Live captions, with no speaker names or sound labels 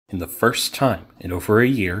In the first time in over a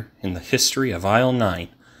year in the history of Aisle 9,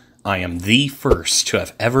 I am the first to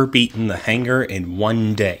have ever beaten the hangar in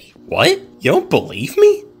one day. What? You don't believe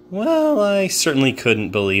me? Well, I certainly couldn't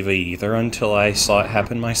believe it either until I saw it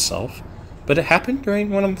happen myself. But it happened during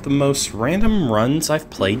one of the most random runs I've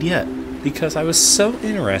played yet, because I was so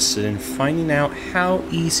interested in finding out how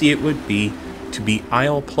easy it would be to beat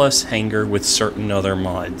Aisle plus Hangar with certain other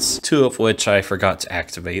mods, two of which I forgot to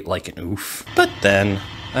activate like an oof. But then,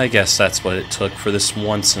 I guess that's what it took for this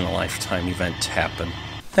once-in-a-lifetime event to happen.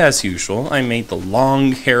 As usual, I made the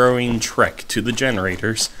long, harrowing trek to the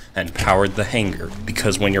generators and powered the hangar,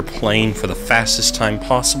 because when you're playing for the fastest time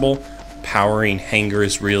possible, powering hangar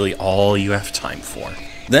is really all you have time for.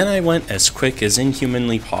 Then I went as quick as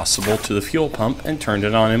inhumanly possible to the fuel pump and turned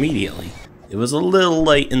it on immediately. It was a little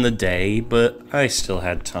late in the day, but I still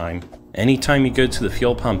had time. Anytime you go to the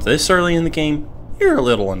fuel pump this early in the game, you're a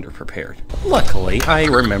little underprepared. Luckily, I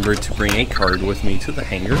remembered to bring a card with me to the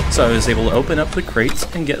hangar, so I was able to open up the crates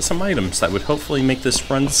and get some items that would hopefully make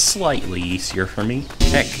this run slightly easier for me.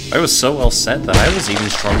 Heck, I was so well set that I was even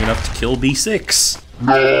strong enough to kill B6.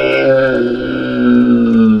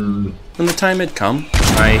 When the time had come,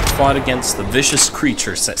 I fought against the vicious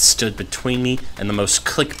creatures that stood between me and the most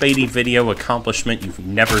clickbaity video accomplishment you've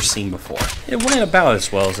never seen before. It went about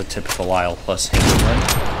as well as a typical Aisle plus Hangar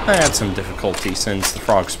run. I had some difficulty since the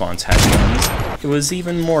frog spawns had guns. It was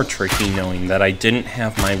even more tricky knowing that I didn't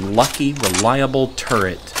have my lucky, reliable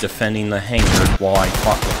turret defending the hangar while I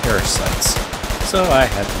fought the parasites. So I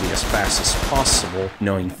had to be as fast as possible,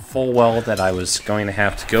 knowing full well that I was going to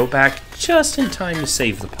have to go back just in time to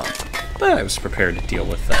save the pump. But I was prepared to deal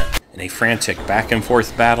with that. In a frantic back and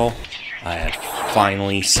forth battle, I had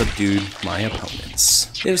finally subdued my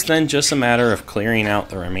opponents. It was then just a matter of clearing out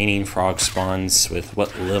the remaining frog spawns with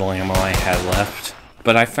what little ammo I had left.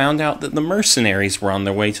 But I found out that the mercenaries were on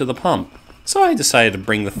their way to the pump, so I decided to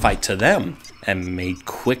bring the fight to them, and made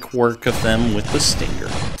quick work of them with the stinger.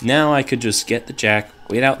 Now I could just get the jack,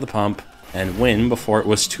 wait out the pump, and win before it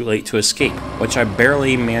was too late to escape, which I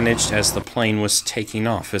barely managed as the plane was taking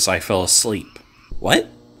off as I fell asleep. What?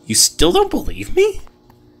 You still don't believe me?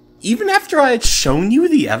 Even after I had shown you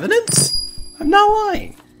the evidence? I'm not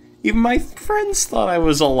lying. Even my friends thought I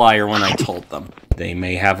was a liar when I told them. They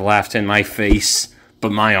may have laughed in my face,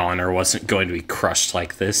 but my honor wasn't going to be crushed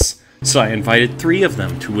like this. So I invited 3 of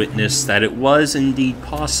them to witness that it was indeed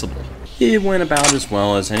possible. It went about as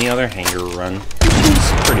well as any other hangar run, which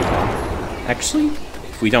is pretty well. Actually,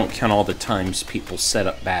 if we don't count all the times people set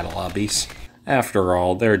up battle lobbies. After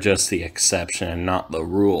all, they're just the exception and not the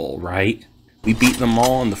rule, right? We beat them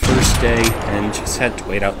all on the first day and just had to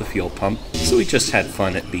wait out the fuel pump, so we just had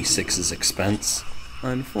fun at B6's expense.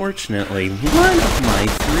 Unfortunately, one of my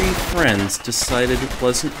 3 friends decided it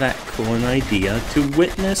wasn't that cool an idea to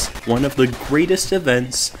witness one of the greatest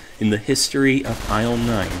events in the history of Aisle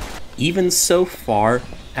 9. Even so far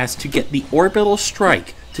as to get the orbital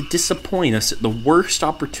strike to disappoint us at the worst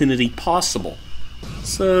opportunity possible.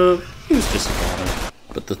 So, he was just gone.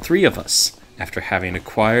 But the 3 of us, after having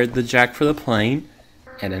acquired the jack for the plane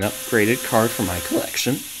and an upgraded card for my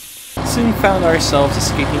collection, soon found ourselves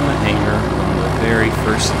escaping the hangar on the very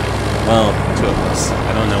first night. Well, 2 of us.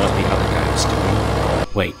 I don't know what the other guy was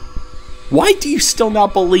doing. Wait. Why do you still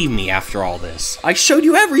not believe me after all this? I showed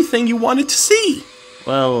you everything you wanted to see!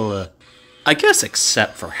 Well, I guess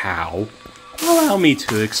except for how. Allow me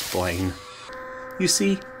to explain. You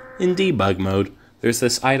see, in debug mode, there's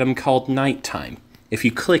this item called nighttime. If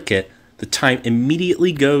you click it, the time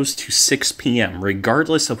immediately goes to 6 PM,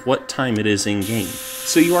 regardless of what time it is in-game.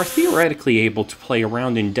 So you are theoretically able to play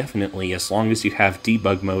around indefinitely as long as you have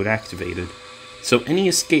debug mode activated. So any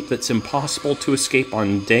escape that's impossible to escape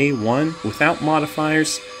on day 1 without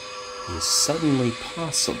modifiers is suddenly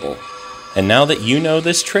possible. And now that you know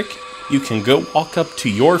this trick, you can go walk up to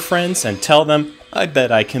your friends and tell them, I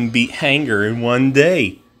bet I can beat Hangar in one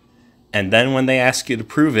day. And then when they ask you to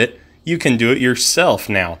prove it, you can do it yourself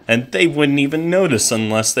now, and they wouldn't even notice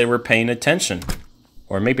unless they were paying attention.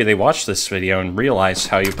 Or maybe they watched this video and realized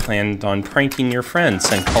how you planned on pranking your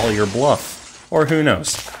friends and call your bluff. Or who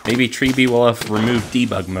knows, maybe Treeby will have removed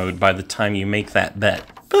debug mode by the time you make that bet.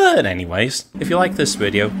 But anyways, if you like this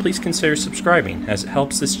video, please consider subscribing, as it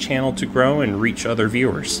helps this channel to grow and reach other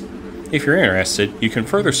viewers. If you're interested, you can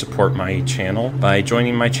further support my channel by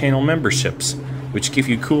joining my channel memberships, which give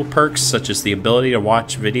you cool perks such as the ability to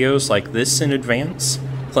watch videos like this in advance,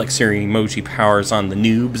 flex your emoji powers on the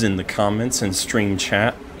noobs in the comments and stream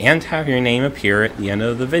chat, and have your name appear at the end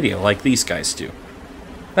of the video like these guys do.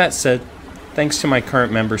 That said, Thanks to my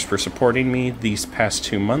current members for supporting me these past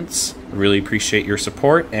 2 months. I really appreciate your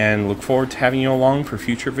support and look forward to having you along for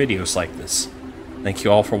future videos like this. Thank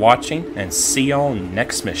you all for watching, and see y'all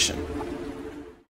next mission.